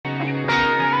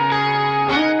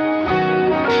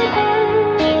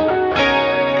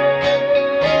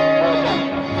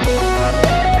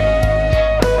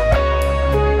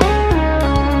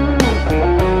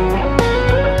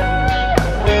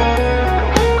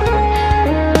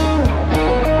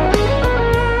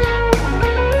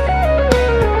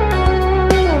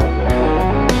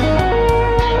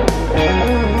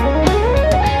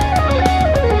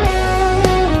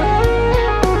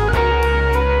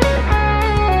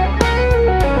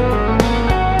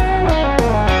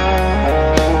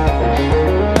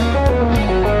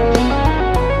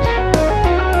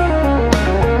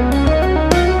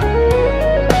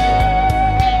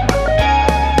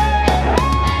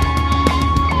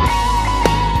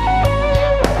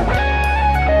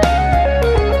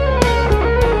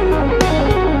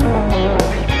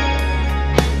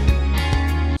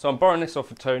I'm borrowing this off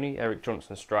of Tony, Eric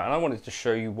Johnson Strat, and I wanted to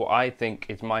show you what I think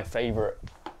is my favourite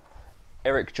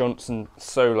Eric Johnson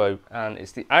solo, and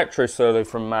it's the outro solo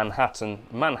from Manhattan.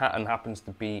 Manhattan happens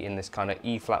to be in this kind of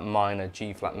E flat minor,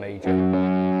 G flat major.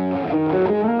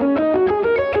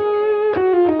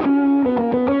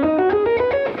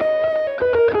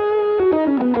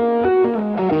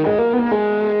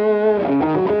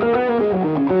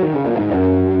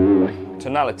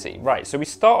 Tonality. Right, so we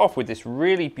start off with this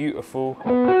really beautiful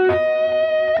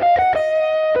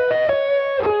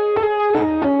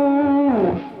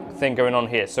thing going on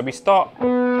here. So we start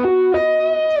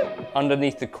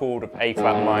underneath the chord of A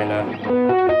flat minor.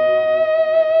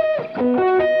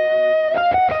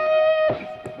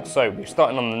 So we're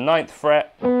starting on the 9th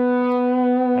fret,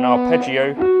 an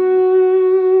arpeggio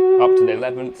up to the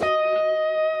 11th,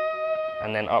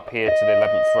 and then up here to the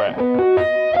 11th fret.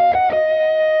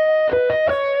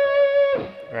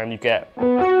 And you get,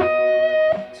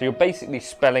 so you're basically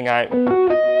spelling out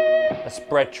a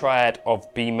spread triad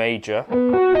of B major.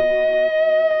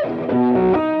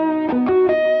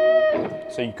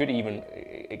 So you could even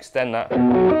extend that.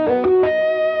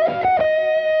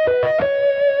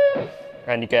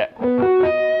 And you get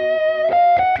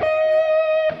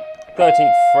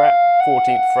 13th fret,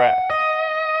 14th fret,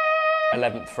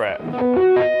 11th fret.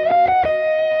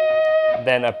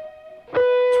 Then a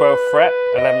 12th fret,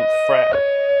 11th fret,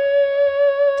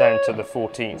 down to the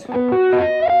 14th.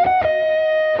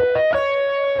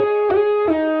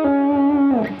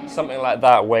 Something like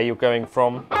that, where you're going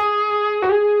from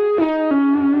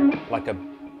like a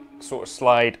sort of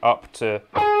slide up to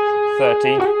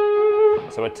 13.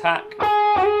 So attack,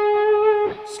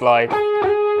 slide,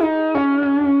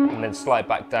 and then slide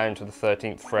back down to the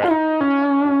 13th fret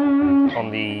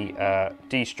on the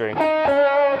D string.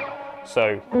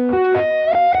 So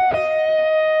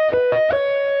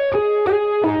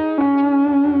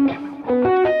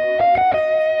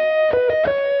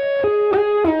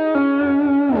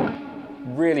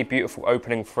really beautiful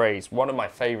opening phrase. One of my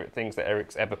favourite things that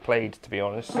Eric's ever played, to be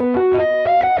honest.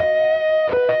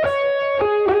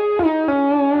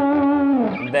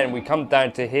 And then we come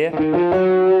down to here.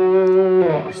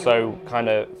 So kind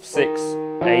of 6,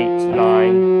 8,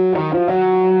 9.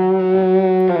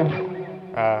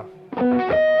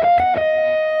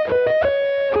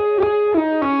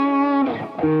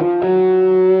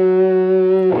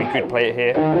 We could play it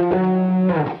here,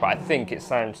 but I think it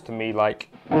sounds to me like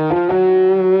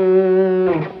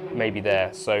maybe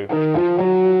there. So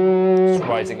just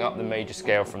rising up the major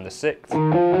scale from the 6th,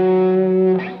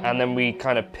 and then we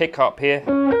kind of pick up here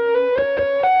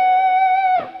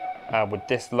with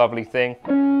this lovely thing.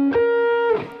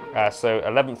 So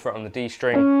 11th fret on the D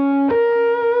string,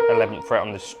 11th fret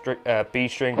on the B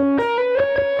string.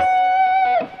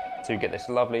 So you get this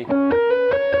lovely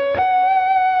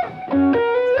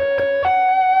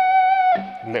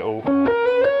little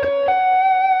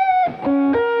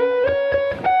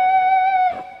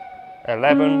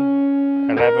 (11,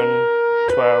 11,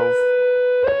 12,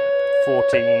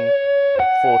 14,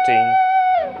 14),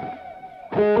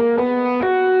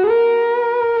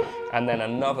 and then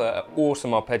another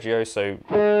awesome arpeggio. So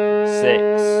 6, 8,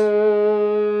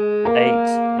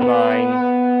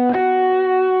 9,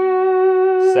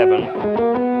 7,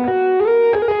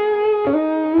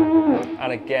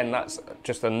 and again that's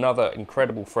just another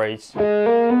incredible phrase.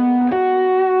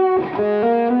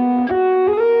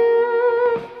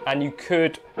 And you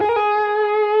could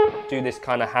do this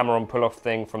kind of hammer on pull off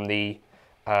thing from the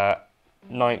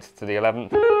 9th to the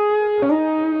 11th,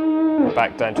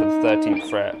 back down to the 13th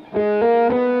fret.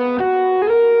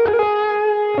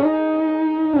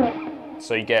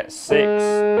 So you get 6, 8,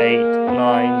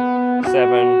 9,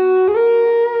 7,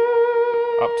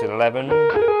 up to 11.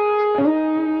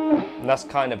 And that's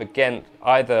kind of, again,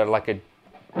 either like a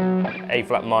A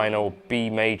flat minor or B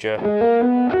major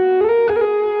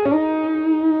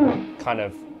kind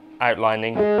of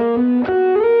outlining.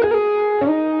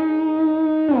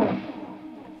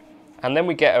 And then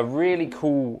we get a really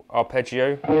cool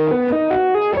arpeggio.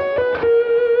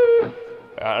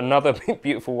 Another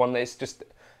beautiful one that's just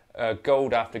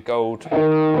gold after gold.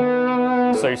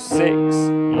 So 6,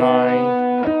 9,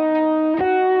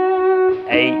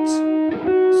 8,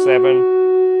 7,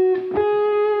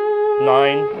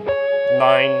 9,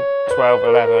 9, 12,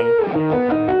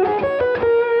 11.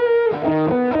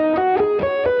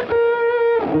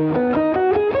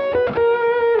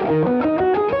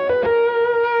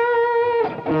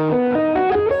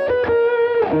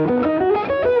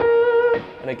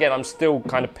 Again, I'm still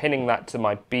kind of pinning that to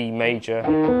my B major.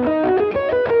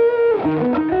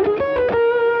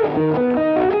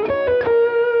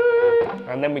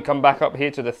 And And then we come back up here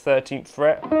to the 13th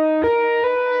fret, to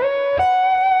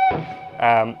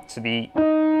the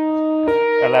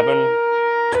 11,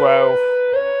 12,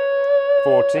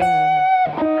 14.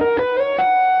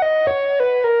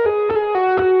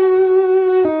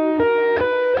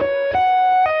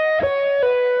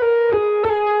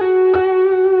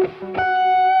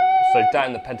 So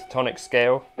down the pentatonic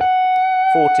scale,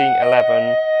 14,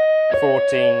 11,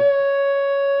 14,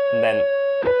 and then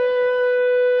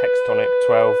hexatonic,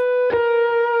 12,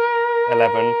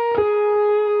 11,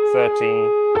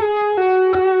 13,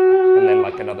 and then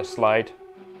like another slide.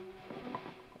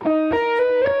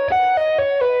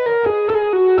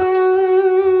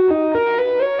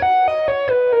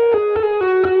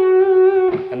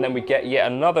 And then we get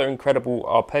yet another incredible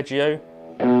arpeggio.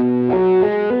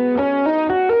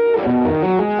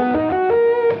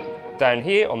 Down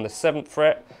here on the 7th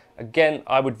fret. Again,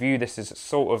 I would view this as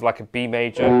sort of like a B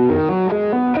major,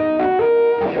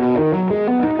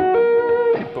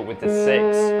 but with the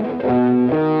 6.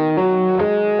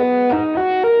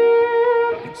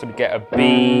 So we get a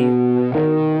B,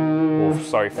 or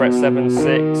sorry, fret 7, 6,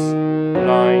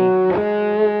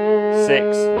 9,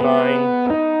 6,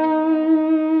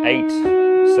 9, 8,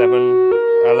 7,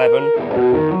 11.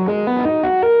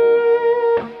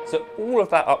 So all of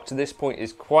that up to this point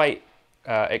is quite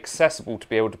accessible to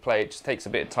be able to play. It just takes a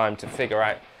bit of time to figure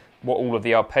out what all of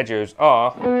the arpeggios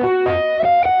are.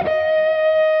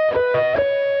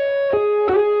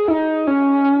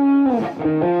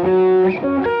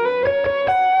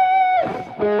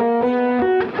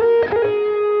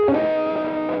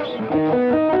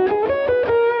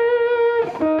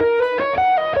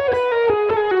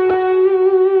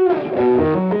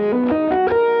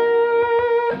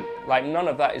 Like none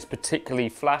of that is particularly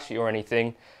flashy or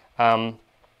anything.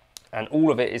 And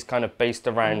all of it is kind of based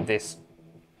around this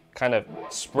kind of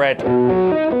spread.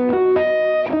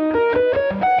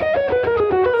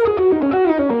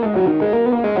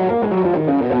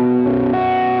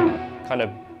 Kind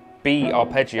of B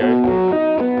arpeggio.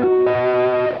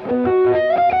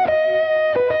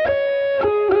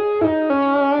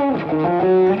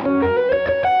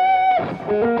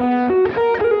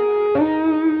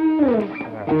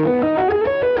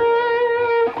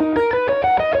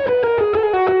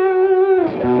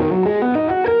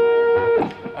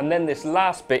 And then this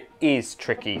last bit is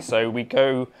tricky. So we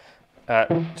go,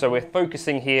 so we're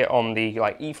focusing here on the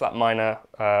like E flat minor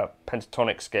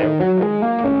pentatonic scale.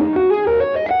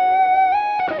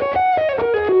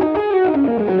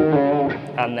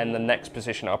 And then the next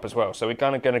position up as well. So we're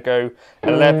kind of going to go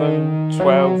 11,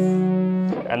 12,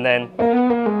 and then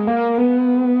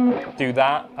do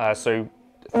that. So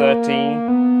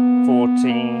 13,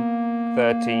 14,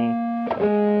 13,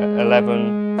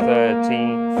 11,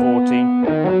 13, 14.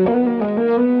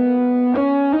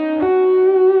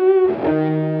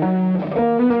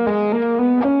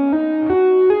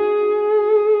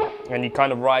 And you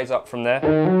kind of rise up from there.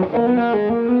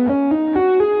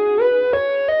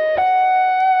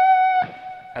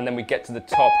 And then we get to the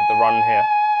top of the run here.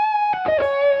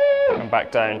 And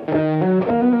back down.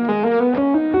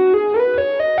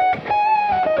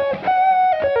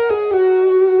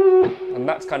 And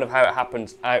that's kind of how it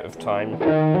happens out of time.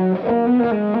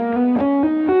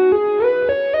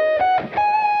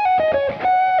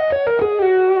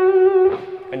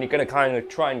 And you're going to kind of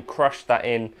try and crush that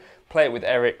in, play it with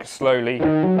Eric slowly.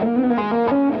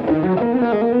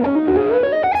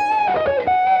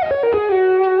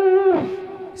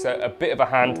 So a bit of a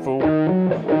handful.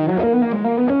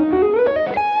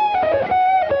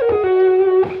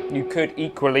 You could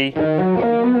equally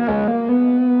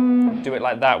do it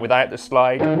like that without the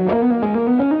slide.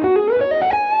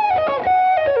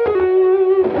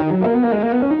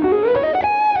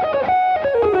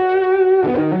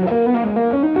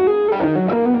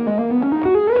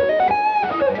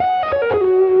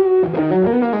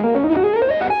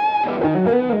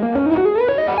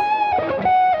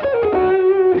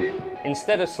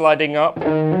 Instead of sliding up,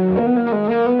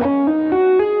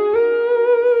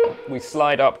 we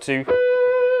slide up to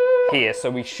here. So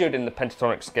we should, in the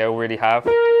pentatonic scale, really have.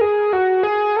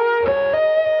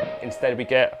 Instead we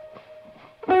get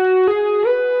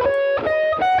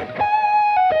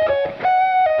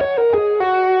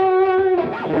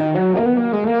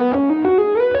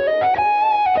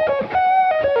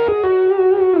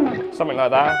something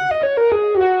like that.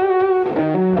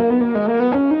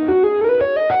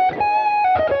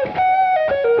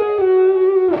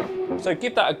 So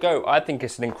give that a go. I think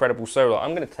it's an incredible solo.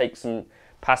 I'm going to take some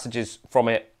passages from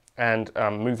it and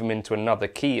move them into another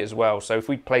key as well. So if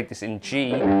we played this in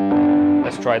G,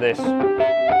 let's try this.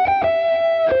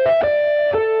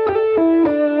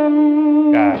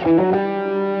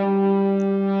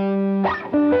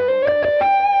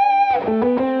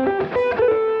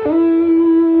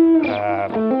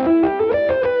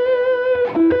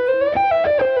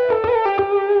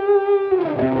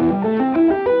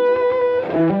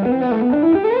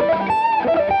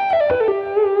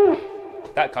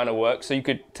 That kind of works. So you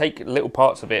could take little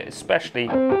parts of it, especially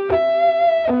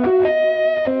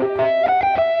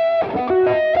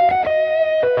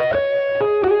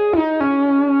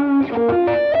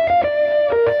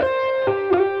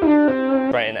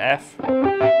right in F.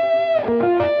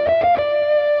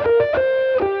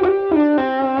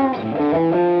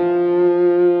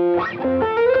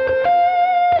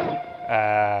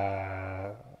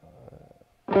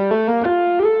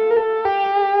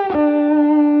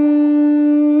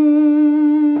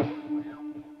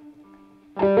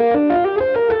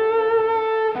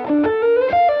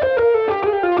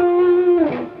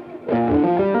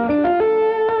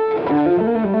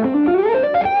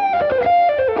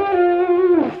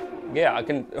 Yeah, I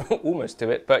can almost do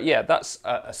it, but yeah, that's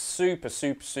a super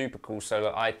cool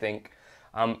solo, I think.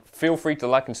 Feel free to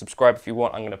like and subscribe if you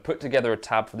want. I'm going to put together a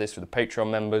tab for this for the Patreon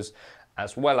members,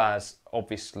 as well as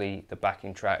obviously the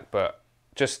backing track, but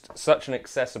just such an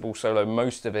accessible solo,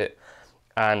 most of it,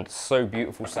 and so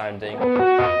beautiful sounding.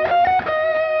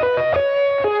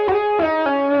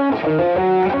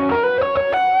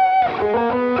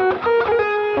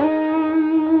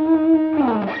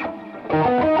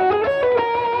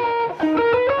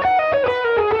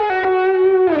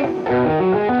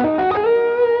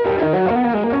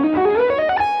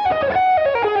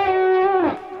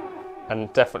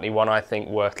 And definitely one I think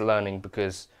worth learning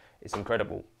because it's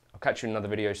incredible. I'll catch you in another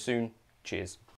video soon. Cheers.